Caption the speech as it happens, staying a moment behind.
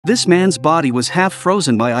This man's body was half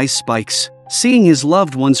frozen by ice spikes. Seeing his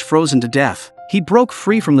loved ones frozen to death, he broke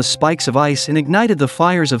free from the spikes of ice and ignited the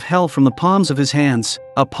fires of hell from the palms of his hands.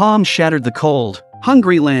 A palm shattered the cold,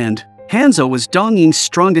 hungry land. Hanzo was Dongying's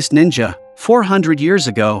strongest ninja. 400 years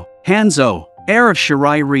ago, Hanzo, heir of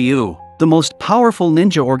Shirai Ryu, the most powerful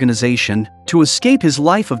ninja organization, to escape his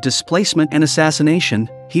life of displacement and assassination,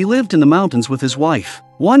 he lived in the mountains with his wife.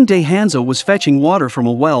 One day Hanzo was fetching water from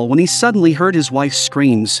a well when he suddenly heard his wife's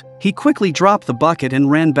screams. He quickly dropped the bucket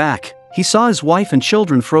and ran back. He saw his wife and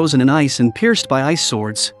children frozen in ice and pierced by ice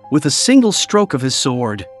swords. With a single stroke of his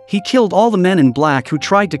sword, he killed all the men in black who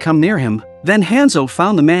tried to come near him. Then Hanzo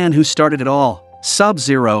found the man who started it all.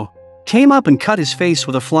 Sub-Zero came up and cut his face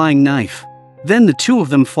with a flying knife. Then the two of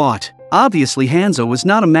them fought. Obviously Hanzo was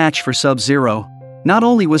not a match for Sub-Zero. Not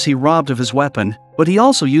only was he robbed of his weapon, but he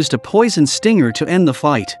also used a poison stinger to end the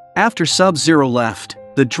fight. After Sub-Zero left,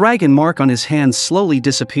 the dragon mark on his hand slowly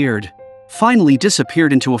disappeared. Finally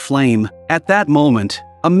disappeared into a flame. At that moment,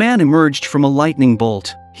 a man emerged from a lightning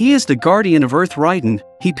bolt. He is the guardian of Earthrealm.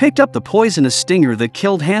 He picked up the poisonous stinger that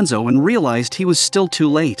killed Hanzo and realized he was still too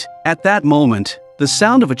late. At that moment, the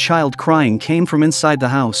sound of a child crying came from inside the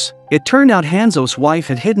house. It turned out Hanzo's wife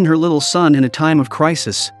had hidden her little son in a time of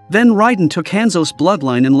crisis. Then Raiden took Hanzo's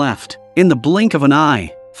bloodline and left. In the blink of an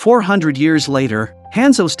eye, 400 years later,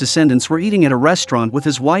 Hanzo's descendants were eating at a restaurant with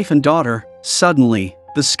his wife and daughter. Suddenly,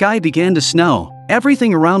 the sky began to snow.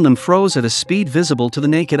 Everything around them froze at a speed visible to the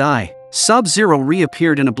naked eye. Sub-Zero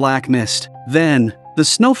reappeared in a black mist. Then, the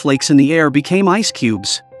snowflakes in the air became ice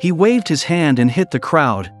cubes. He waved his hand and hit the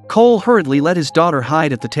crowd. Cole hurriedly let his daughter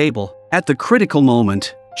hide at the table. At the critical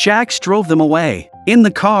moment, Jax drove them away. In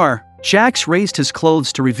the car, Jax raised his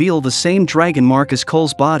clothes to reveal the same dragon mark as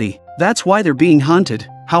Cole's body. That's why they're being hunted.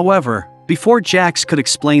 However, before Jax could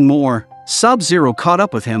explain more, Sub-Zero caught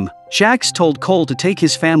up with him. Jax told Cole to take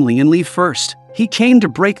his family and leave first. He came to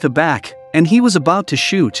break the back, and he was about to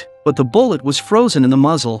shoot, but the bullet was frozen in the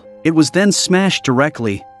muzzle. It was then smashed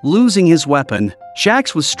directly. Losing his weapon,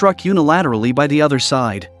 Jax was struck unilaterally by the other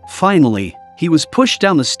side. Finally, he was pushed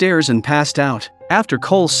down the stairs and passed out. After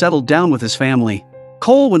Cole settled down with his family,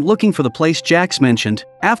 Cole went looking for the place Jax mentioned.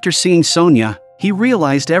 After seeing Sonya, he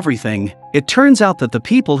realized everything. It turns out that the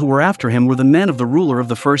people who were after him were the men of the ruler of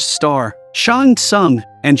the first star, Shang Tsung,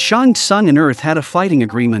 and Shang Tsung and Earth had a fighting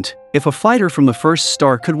agreement. If a fighter from the first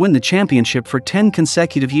star could win the championship for 10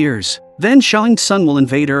 consecutive years, then Shang Tsung will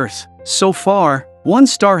invade Earth. So far, one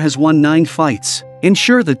star has won 9 fights.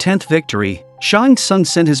 Ensure the 10th victory, Shang Tsung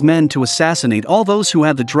sent his men to assassinate all those who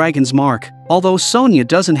had the dragon's mark. Although Sonya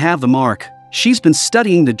doesn't have the mark, she's been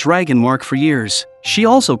studying the dragon mark for years. She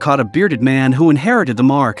also caught a bearded man who inherited the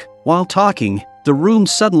mark. While talking, the room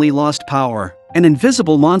suddenly lost power. An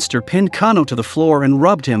invisible monster pinned Kano to the floor and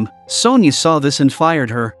rubbed him. Sonya saw this and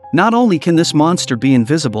fired her. Not only can this monster be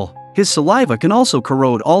invisible, his saliva can also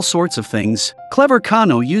corrode all sorts of things. Clever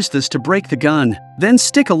Kano used this to break the gun, then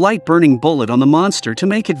stick a light burning bullet on the monster to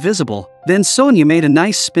make it visible. Then Sonya made a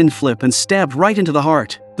nice spin flip and stabbed right into the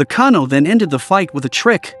heart. The Kano then ended the fight with a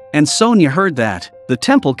trick, and Sonya heard that the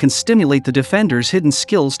temple can stimulate the defender's hidden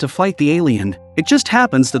skills to fight the alien. It just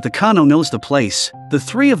happens that the Kano knows the place. The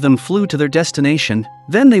three of them flew to their destination.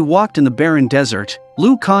 Then they walked in the barren desert.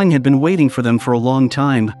 Liu Kang had been waiting for them for a long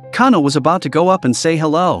time. Kano was about to go up and say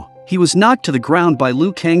hello. He was knocked to the ground by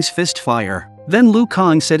Liu Kang's fist fire. Then Liu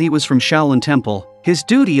Kang said he was from Shaolin Temple. His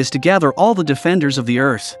duty is to gather all the defenders of the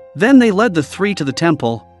earth. Then they led the three to the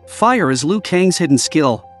temple. Fire is Liu Kang's hidden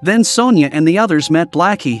skill. Then Sonya and the others met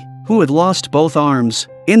Blackie, who had lost both arms.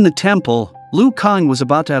 In the temple, Liu Kang was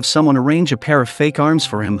about to have someone arrange a pair of fake arms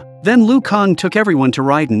for him. Then Liu Kang took everyone to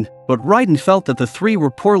Raiden, but Raiden felt that the three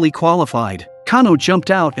were poorly qualified. Kano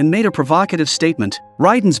jumped out and made a provocative statement.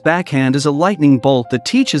 Raiden's backhand is a lightning bolt that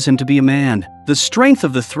teaches him to be a man. The strength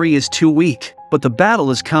of the three is too weak, but the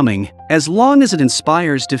battle is coming. As long as it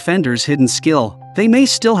inspires defenders' hidden skill, they may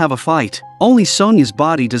still have a fight. Only Sonya's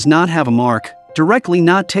body does not have a mark, directly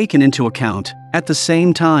not taken into account. At the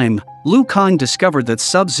same time, Liu Kang discovered that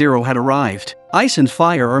Sub-Zero had arrived. Ice and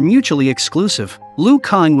fire are mutually exclusive. Liu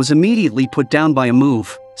Kang was immediately put down by a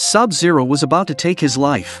move. Sub-Zero was about to take his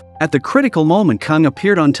life. At the critical moment, Kang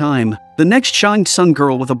appeared on time. The next Shang Tsung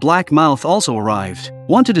girl with a black mouth also arrived.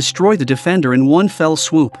 Want to destroy the defender in one fell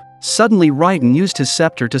swoop. Suddenly Raiden used his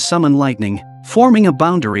scepter to summon lightning, forming a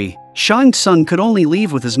boundary. Shang Tsung could only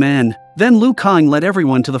leave with his men. Then Liu Kang led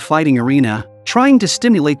everyone to the fighting arena, trying to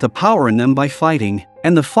stimulate the power in them by fighting.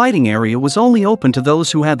 And the fighting area was only open to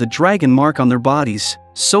those who had the dragon mark on their bodies.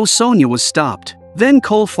 So Sonya was stopped. Then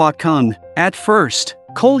Cole fought Kung. At first,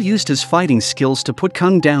 Cole used his fighting skills to put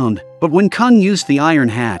Kung down, but when Kung used the iron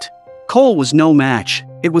hat, Cole was no match.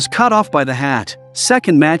 It was cut off by the hat.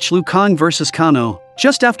 Second match, Liu Kang vs Kano.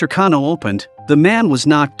 Just after Kano opened, the man was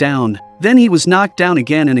knocked down. Then he was knocked down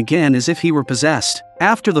again and again as if he were possessed.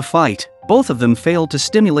 After the fight, both of them failed to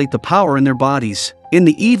stimulate the power in their bodies. In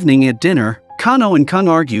the evening at dinner, Kano and Kung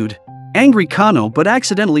argued. Angry Kano but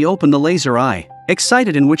accidentally opened the laser eye,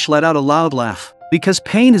 excited, in which let out a loud laugh. Because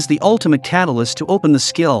pain is the ultimate catalyst to open the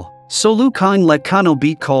skill, so Liu Kang let Kano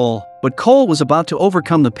beat Cole, but Cole was about to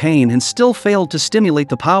overcome the pain and still failed to stimulate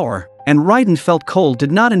the power, and Raiden felt Cole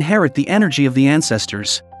did not inherit the energy of the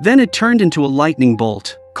ancestors. Then it turned into a lightning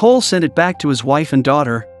bolt. Cole sent it back to his wife and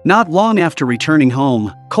daughter. Not long after returning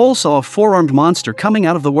home, Cole saw a four-armed monster coming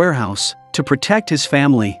out of the warehouse. To protect his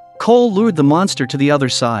family, Cole lured the monster to the other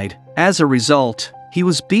side. As a result, he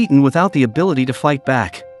was beaten without the ability to fight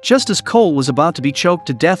back. Just as Cole was about to be choked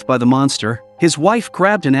to death by the monster, his wife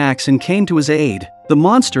grabbed an axe and came to his aid. The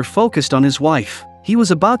monster focused on his wife. He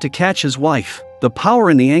was about to catch his wife. The power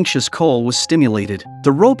in the anxious Cole was stimulated.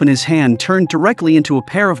 The rope in his hand turned directly into a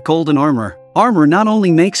pair of golden armor. Armor not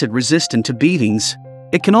only makes it resistant to beatings,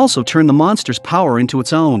 it can also turn the monster's power into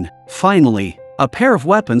its own. Finally, a pair of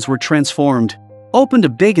weapons were transformed. Opened a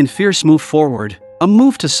big and fierce move forward, a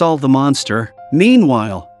move to solve the monster.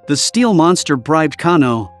 Meanwhile, the steel monster bribed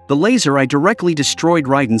Kano. The laser eye directly destroyed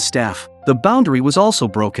Raiden's staff. The boundary was also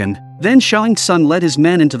broken. Then Shang Tsung led his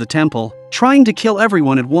men into the temple, trying to kill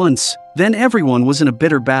everyone at once. Then everyone was in a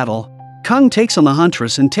bitter battle. Kung takes on the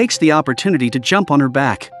huntress and takes the opportunity to jump on her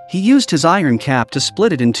back. He used his iron cap to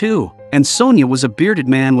split it in two, and Sonya was a bearded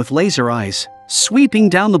man with laser eyes. Sweeping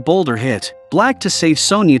down the boulder hit Black to save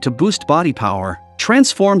Sonya to boost body power,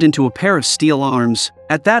 transformed into a pair of steel arms.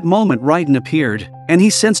 At that moment Raiden appeared, and he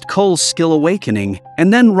sensed Cole's skill awakening,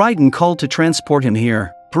 and then Raiden called to transport him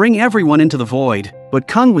here, bring everyone into the void, but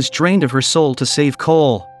Kung was drained of her soul to save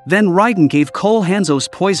Cole. Then Raiden gave Cole Hanzo's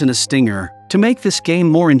poisonous stinger. To make this game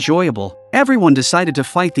more enjoyable, everyone decided to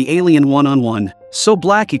fight the alien one-on-one. So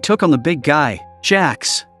Blackie took on the big guy,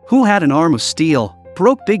 Jax, who had an arm of steel,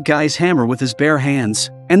 broke Big Guy's hammer with his bare hands,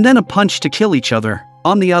 and then a punch to kill each other.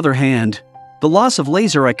 On the other hand, the loss of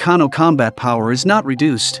laser eye Kano combat power is not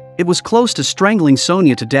reduced. It was close to strangling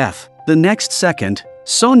Sonya to death. The next second,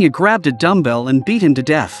 Sonya grabbed a dumbbell and beat him to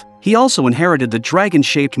death. He also inherited the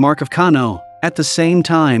dragon-shaped mark of Kano. At the same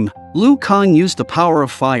time, Liu Kang used the power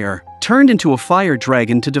of fire, turned into a fire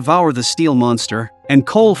dragon to devour the steel monster, and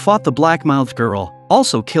Cole fought the black-mouthed girl,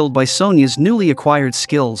 also killed by Sonya's newly acquired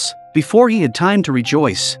skills. Before he had time to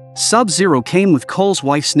rejoice, Sub-Zero came with Cole's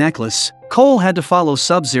wife's necklace. Cole had to follow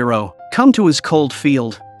Sub-Zero, come to his cold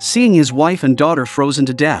field. Seeing his wife and daughter frozen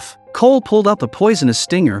to death, Cole pulled out the poisonous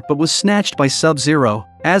stinger but was snatched by Sub-Zero.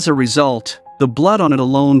 As a result, the blood on it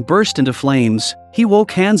alone burst into flames. He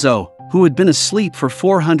woke Hanzo, who had been asleep for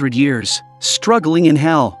 400 years, struggling in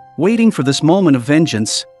hell, waiting for this moment of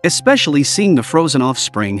vengeance. Especially seeing the frozen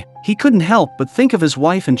offspring, he couldn't help but think of his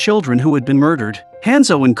wife and children who had been murdered.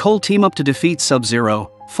 Hanzo and Cole team up to defeat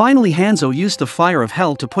Sub-Zero. Finally, Hanzo used the fire of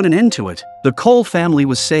hell to put an end to it. The Cole family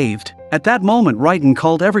was saved. At that moment Raiden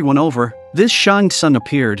called everyone over. This Shang Tsung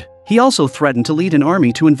appeared. He also threatened to lead an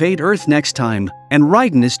army to invade Earth next time. And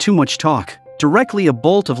Raiden is too much talk. Directly a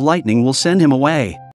bolt of lightning will send him away.